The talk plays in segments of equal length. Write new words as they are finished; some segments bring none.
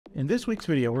In this week's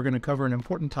video, we're going to cover an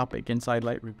important topic inside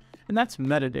Lightroom, and that's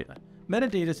metadata.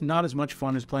 Metadata is not as much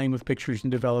fun as playing with pictures and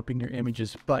developing your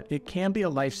images, but it can be a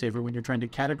lifesaver when you're trying to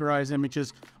categorize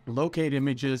images, locate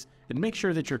images, and make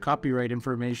sure that your copyright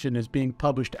information is being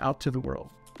published out to the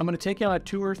world. I'm going to take you on a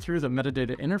tour through the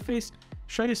metadata interface,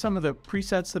 show you some of the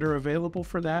presets that are available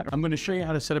for that. I'm going to show you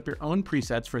how to set up your own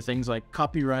presets for things like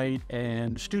copyright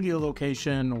and studio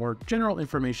location or general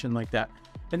information like that.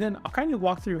 And then I'll kind of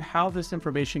walk through how this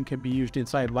information can be used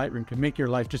inside Lightroom to make your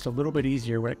life just a little bit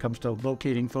easier when it comes to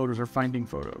locating photos or finding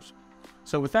photos.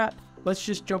 So with that, let's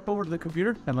just jump over to the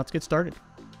computer and let's get started.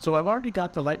 So I've already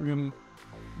got the Lightroom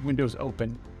windows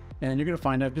open, and you're going to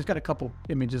find I've just got a couple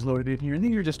images loaded in here, and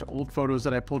these are just old photos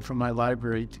that I pulled from my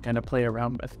library to kind of play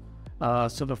around with.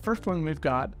 So the first one, we've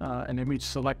got an image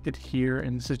selected here,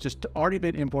 and this has just already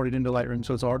been imported into Lightroom,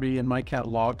 so it's already in my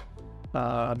catalog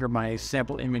under my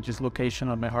sample images location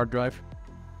on my hard drive.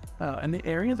 And the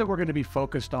area that we're going to be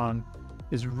focused on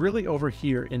is really over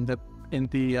here in the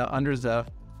under the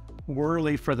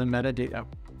whirly for the metadata.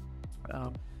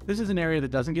 This is an area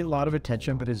that doesn't get a lot of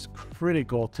attention, but is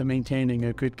critical to maintaining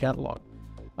a good catalog.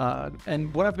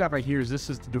 And what I've got right here is this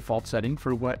is the default setting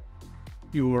for what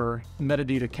your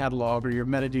metadata catalog or your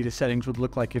metadata settings would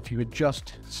look like if you had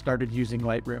just started using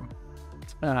Lightroom.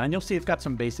 And you'll see it's got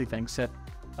some basic things set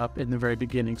up in the very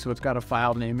beginning. So it's got a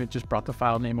file name. It just brought the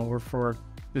file name over for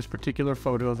this particular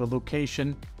photo, the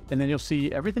location, and then you'll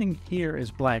see everything here is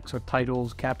blank. So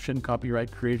titles, caption,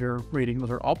 copyright, creator, rating,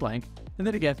 those are all blank. And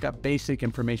then again, it's got basic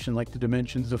information like the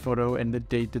dimensions of the photo and the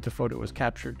date that the photo was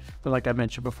captured. But like I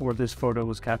mentioned before, this photo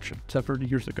was captured several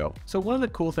years ago. So one of the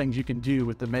cool things you can do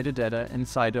with the metadata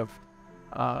inside of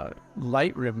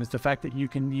Lightroom is the fact that you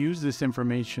can use this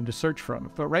information to search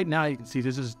from. But right now you can see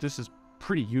this is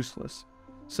pretty useless.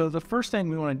 So the first thing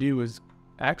we want to do is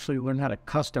actually learn how to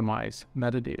customize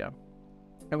metadata.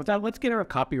 And with that, let's get our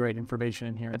copyright information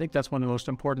in here. I think that's one of the most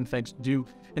important things to do.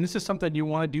 And this is something you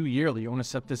want to do yearly. You want to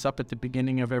set this up at the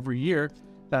beginning of every year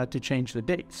to change the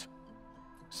dates.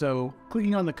 So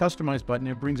clicking on the Customize button,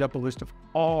 it brings up a list of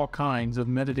all kinds of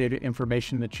metadata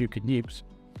information that you can use.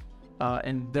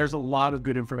 And there's a lot of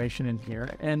good information in here.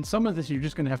 And some of this, you're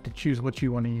just going to have to choose what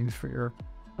you want to use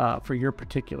for your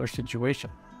particular situation.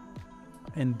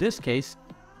 In this case,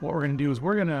 what we're going to do is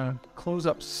we're going to close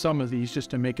up some of these just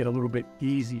to make it a little bit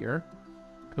easier,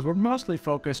 because we're mostly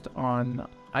focused on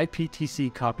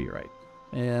IPTC copyright.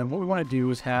 And what we want to do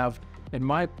is have, in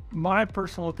my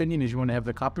personal opinion, is you want to have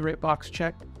the copyright box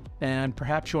checked, and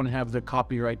perhaps you want to have the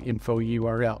copyright info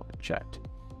URL checked.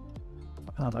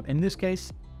 In this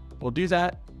case, we'll do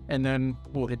that, and then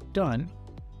we'll hit done.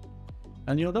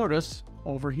 And you'll notice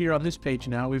over here on this page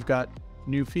now, we've got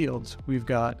new fields. We've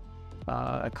got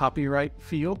a copyright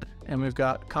field, and we've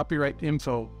got copyright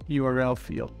info URL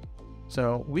field.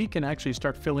 So we can actually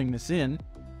start filling this in.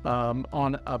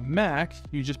 On a Mac,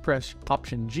 you just press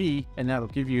Option G, and that'll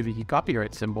give you the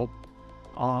copyright symbol.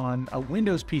 On a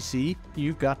Windows PC,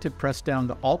 you've got to press down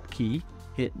the Alt key,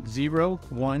 hit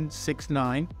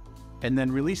 0169, and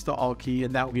then release the Alt key,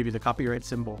 and that will give you the copyright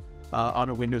symbol on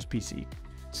a Windows PC.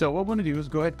 So what we want to do is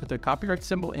go ahead and put the copyright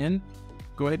symbol in,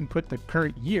 go ahead and put the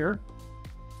current year.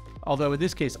 Although in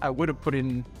this case, I would have put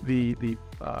in the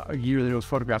year that it was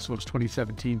photographed, so it was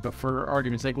 2017. But for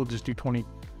argument's sake, we'll just do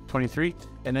 2023.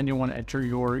 And then you'll want to enter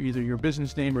either your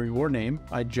business name or your name.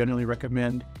 I generally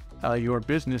recommend your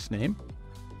business name.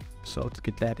 So let's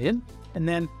get that in. And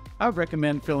then I would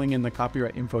recommend filling in the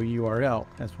copyright info URL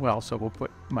as well. So we'll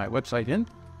put my website in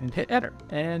and hit enter.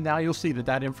 And now you'll see that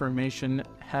that information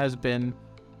has been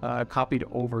copied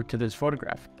over to this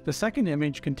photograph. The second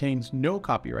image contains no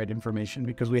copyright information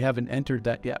because we haven't entered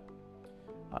that yet.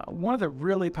 One of the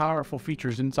really powerful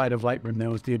features inside of Lightroom,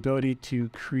 though, is the ability to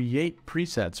create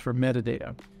presets for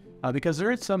metadata. Because there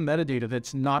is some metadata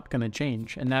that's not going to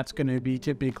change, and that's going to be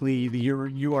typically the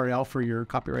URL for your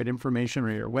copyright information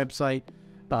or your website.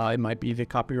 It might be the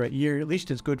copyright year. At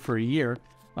least it's good for a year.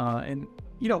 And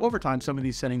over time, some of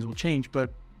these settings will change,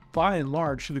 but by and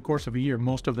large, through the course of a year,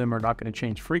 most of them are not going to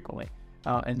change frequently.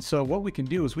 And so what we can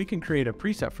do is we can create a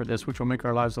preset for this, which will make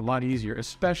our lives a lot easier,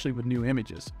 especially with new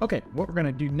images. Okay, what we're going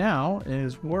to do now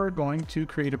is we're going to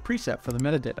create a preset for the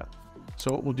metadata.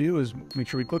 So what we'll do is make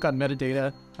sure we click on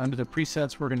metadata. Under the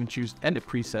presets, we're going to choose edit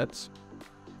presets.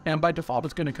 And by default,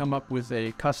 it's going to come up with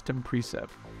a custom preset.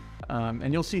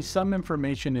 And you'll see some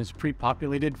information is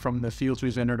pre-populated from the fields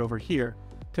we've entered over here.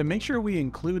 To make sure we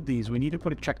include these, we need to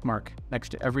put a check mark next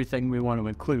to everything we want to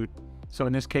include. So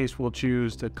in this case, we'll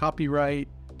choose the copyright,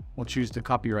 we'll choose the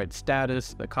copyright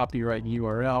status, the copyright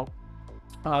URL.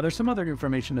 There's some other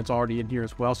information that's already in here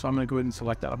as well, so I'm going to go ahead and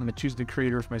select that. I'm going to choose the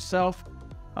creator myself.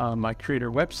 my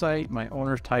creator website, my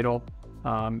owner's title,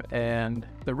 and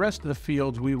the rest of the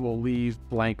fields we will leave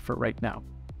blank for right now.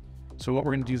 So what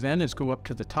we're going to do then is go up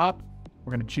to the top.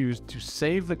 We're going to choose to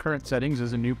save the current settings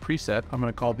as a new preset. I'm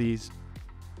going to call these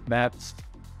Matt's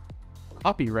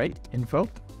copyright info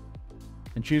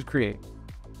and choose create,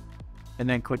 and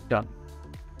then click done.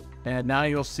 And now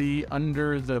you'll see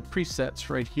under the presets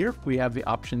right here, we have the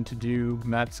option to do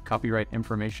Matt's copyright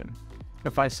information.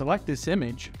 If I select this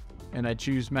image and I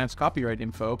choose Matt's copyright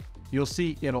info, you'll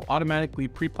see it'll automatically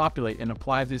pre-populate and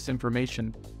apply this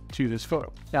information to this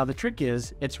photo. Now the trick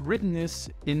is, it's written this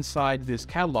inside this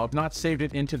catalog, not saved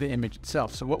it into the image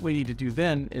itself. So what we need to do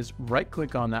then is right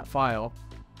click on that file,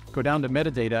 go down to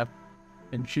metadata,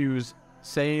 and choose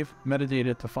save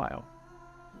metadata to file.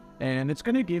 And it's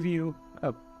going to give you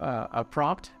a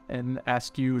prompt and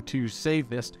ask you to save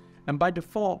this. And by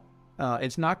default,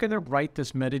 it's not going to write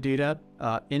this metadata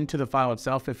into the file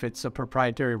itself if it's a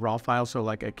proprietary raw file, so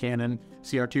like a Canon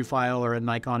CR2 file or a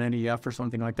Nikon NEF or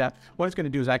something like that. What it's going to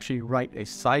do is actually write a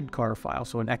Sidecar file,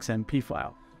 so an XMP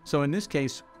file. So in this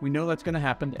case, we know that's going to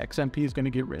happen. The XMP is going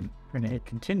to get written. We're going to hit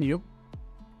continue.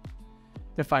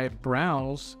 If I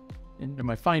browse into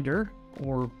my Finder,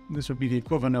 or this would be the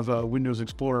equivalent of a Windows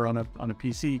Explorer on a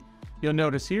PC, you'll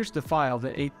notice here's the file,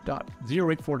 the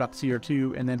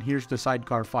 8.084.cr2, and then here's the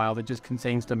Sidecar file that just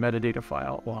contains the metadata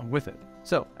file along with it.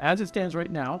 So as it stands right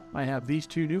now, I have these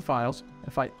two new files.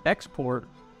 If I export,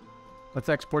 let's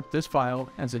export this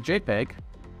file as a JPEG.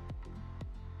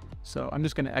 So I'm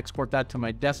just going to export that to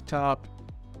my desktop,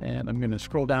 and I'm going to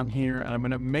scroll down here, and I'm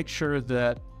going to make sure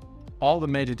that all the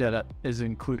metadata is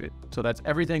included. So that's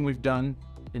everything we've done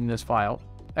in this file.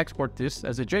 Export this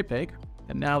as a JPEG,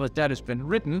 and now that that has been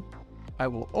written, I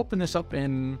will open this up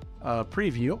in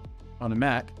preview on a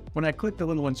Mac. When I click the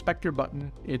little inspector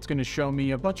button, it's going to show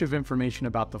me a bunch of information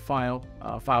about the file,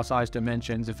 file size,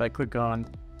 dimensions. If I click on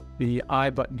the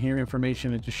I button here,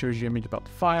 information, it just shows you image about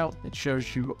the file. It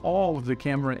shows you all of the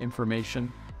camera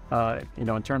information,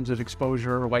 in terms of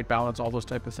exposure, white balance, all those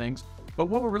type of things. But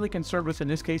what we're really concerned with in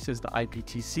this case is the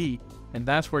IPTC, and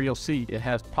that's where you'll see it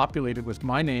has populated with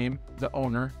my name, the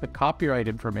owner, the copyright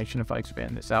information if I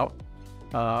expand this out,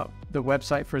 the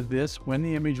website for this, when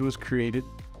the image was created.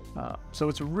 So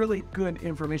it's really good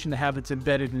information to have that's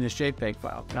embedded in this JPEG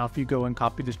file. Now if you go and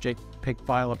copy this JPEG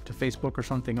file up to Facebook or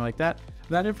something like that,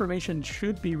 that information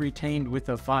should be retained with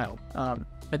the file.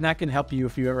 And that can help you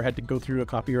if you ever had to go through a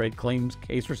copyright claims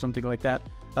case or something like that.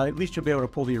 At least you'll be able to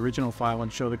pull the original file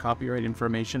and show the copyright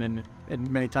information, and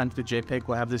many times the JPEG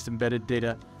will have this embedded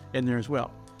data in there as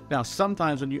well. Now,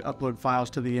 sometimes when you upload files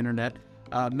to the internet,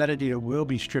 metadata will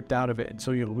be stripped out of it, and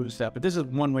so you'll lose that. But this is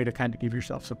one way to kind of give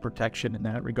yourself some protection in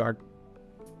that regard.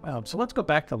 So let's go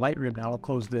back to Lightroom now. I'll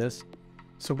close this.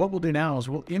 So what we'll do now is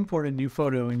we'll import a new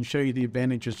photo and show you the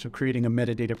advantages of creating a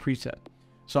metadata preset.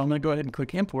 So I'm going to go ahead and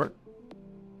click Import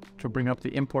to bring up the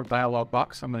import dialog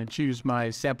box. I'm going to choose my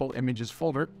sample images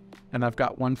folder, and I've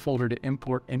got one folder to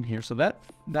import in here. So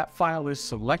that file is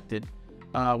selected.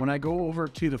 When I go over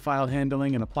to the file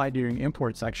handling and apply during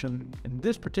import section, in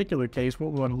this particular case,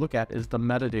 what we want to look at is the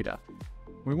metadata.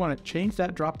 We want to change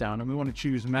that drop down, and we want to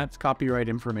choose Matt's copyright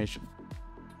information.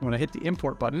 When I hit the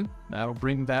import button, that'll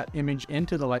bring that image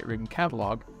into the Lightroom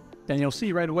catalog. Then you'll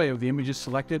see right away, if the image is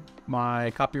selected, my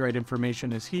copyright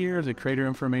information is here, the creator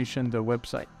information, the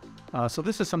website. So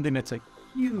this is something that's a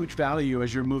huge value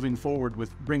as you're moving forward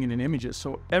with bringing in images.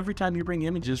 So every time you bring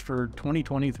images for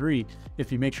 2023, if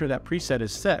you make sure that preset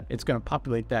is set, it's going to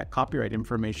populate that copyright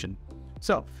information.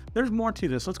 So there's more to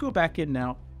this. Let's go back in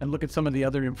now and look at some of the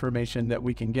other information that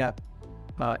we can get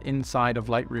inside of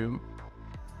Lightroom.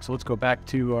 So let's go back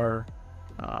to our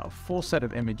full set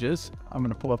of images. I'm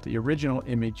going to pull up the original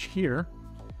image here.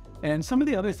 And some of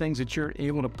the other things that you're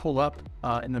able to pull up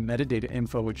in the metadata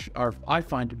info, which I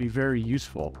find to be very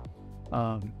useful.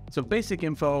 So basic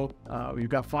info, you've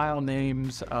got file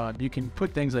names, you can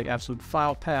put things like absolute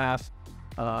file path.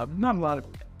 Not a lot of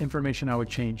information I would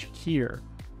change here,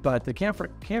 but the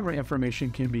camera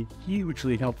information can be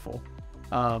hugely helpful.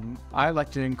 I like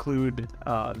to include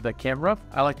the camera.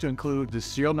 I like to include the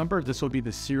serial number. This will be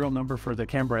the serial number for the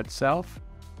camera itself.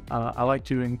 I like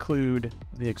to include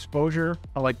the exposure.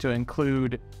 I like to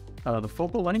include the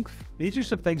focal length. These are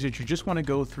some things that you just want to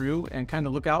go through and kind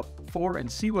of look out for and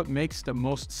see what makes the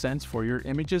most sense for your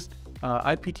images.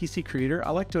 IPTC Creator,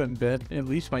 I like to embed at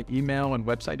least my email and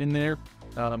website in there.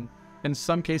 In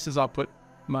some cases, I'll put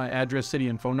my address, city,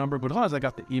 and phone number, but as long as I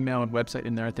got the email and website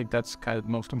in there, I think that's kind of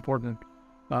the most important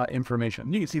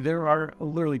information. You can see there are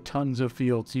literally tons of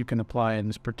fields you can apply in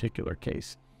this particular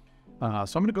case. So I'm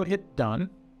going to go hit Done.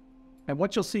 And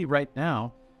what you'll see right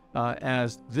now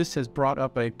as this has brought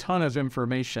up a ton of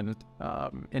information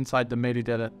inside the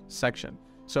metadata section.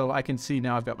 So I can see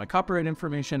now I've got my copyright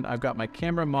information, I've got my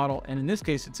camera model, and in this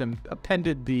case, it's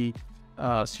appended the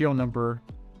serial number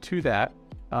to that.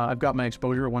 I've got my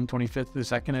exposure 1/25th of a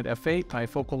second at f8. My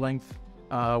focal length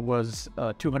was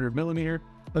 200 millimeter.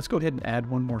 Let's go ahead and add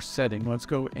one more setting. Let's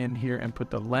go in here and put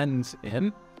the lens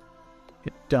in.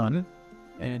 Hit done.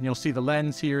 And you'll see the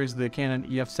lens here is the Canon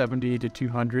EF70 to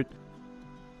 200.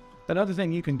 Another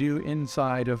thing you can do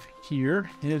inside of here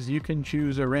is you can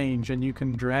choose a range and you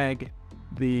can drag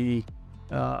the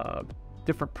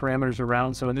different parameters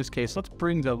around. So in this case, let's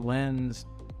bring the lens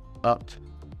up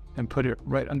and put it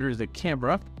right under the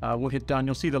camera. We'll hit done.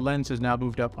 You'll see the lens has now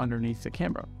moved up underneath the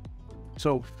camera.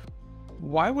 So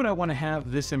why would I want to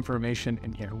have this information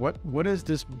in here? What does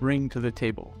this bring to the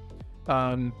table?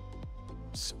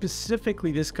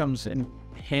 Specifically, this comes in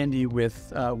handy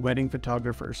with wedding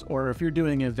photographers, or if you're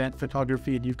doing event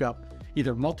photography and you've got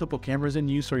either multiple cameras in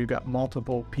use or you've got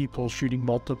multiple people shooting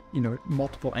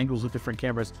multiple angles with different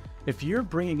cameras. If you're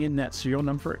bringing in that serial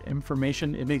number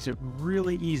information, it makes it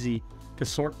really easy to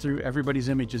sort through everybody's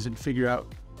images and figure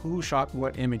out who shot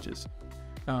what images.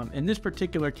 In this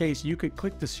particular case, you could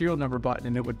click the serial number button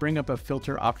and it would bring up a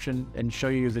filter option and show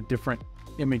you the different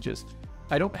images.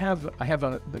 I have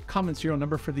the common serial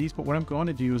number for these, but what I'm going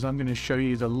to do is I'm going to show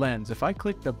you the lens. If I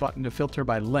click the button to filter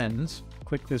by lens,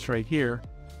 click this right here,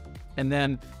 and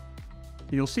then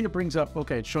you'll see it brings up,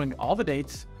 okay, it's showing all the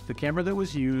dates, the camera that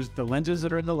was used, the lenses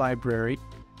that are in the library,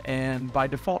 and by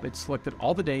default, it's selected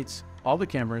all the dates, all the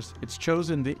cameras. It's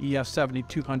chosen the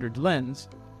EF70-200 lens,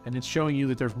 and it's showing you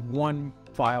that there's one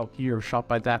file here shot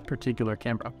by that particular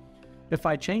camera. If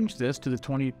I change this to the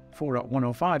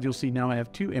 24.105, you'll see now I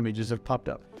have two images that have popped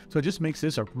up. So it just makes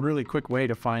this a really quick way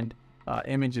to find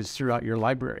images throughout your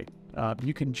library.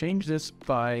 You can change this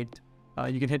by,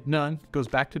 you can hit none, goes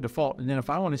back to default. And then if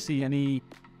I want to see any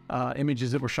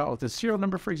images that were shot with the serial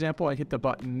number, for example, I hit the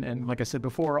button. And like I said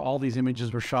before, all these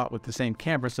images were shot with the same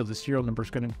camera. So the serial number is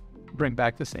going to bring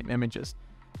back the same images.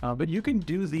 But you can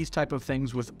do these type of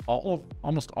things with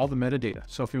almost all the metadata.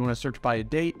 So if you want to search by a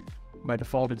date, by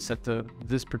default, it's set to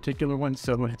this particular one,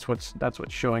 so that's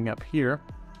what's showing up here.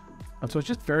 So it's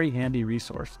just a very handy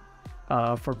resource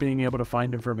for being able to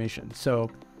find information. So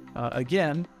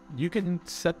again, you can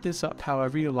set this up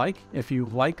however you like. If you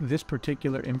like this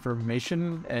particular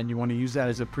information and you want to use that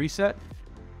as a preset,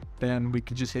 then we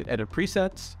can just hit Edit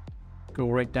Presets,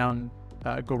 go right down,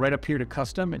 go right up here to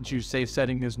Custom and choose Save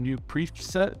Setting as New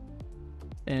Preset.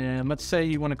 And let's say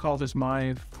you want to call this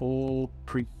my full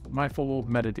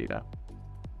metadata,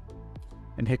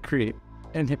 and hit create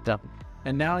and hit done.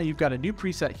 And now you've got a new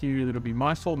preset here that'll be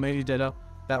my full metadata.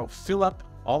 That'll fill up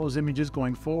all those images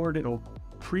going forward. It'll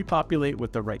pre-populate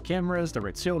with the right cameras, the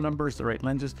right serial numbers, the right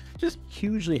lenses. Just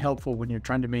hugely helpful when you're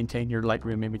trying to maintain your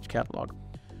Lightroom image catalog.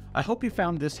 I hope you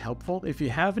found this helpful. If you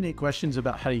have any questions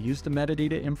about how to use the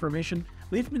metadata information,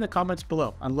 leave them in the comments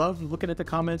below. I love looking at the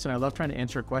comments and I love trying to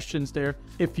answer questions there.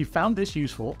 If you found this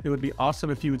useful, it would be awesome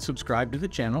if you would subscribe to the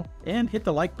channel and hit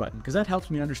the like button, because that helps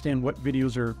me understand what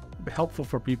videos are helpful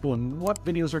for people and what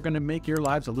videos are going to make your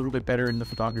lives a little bit better in the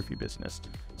photography business.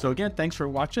 So again, thanks for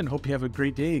watching. Hope you have a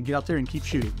great day and get out there and keep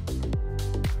shooting.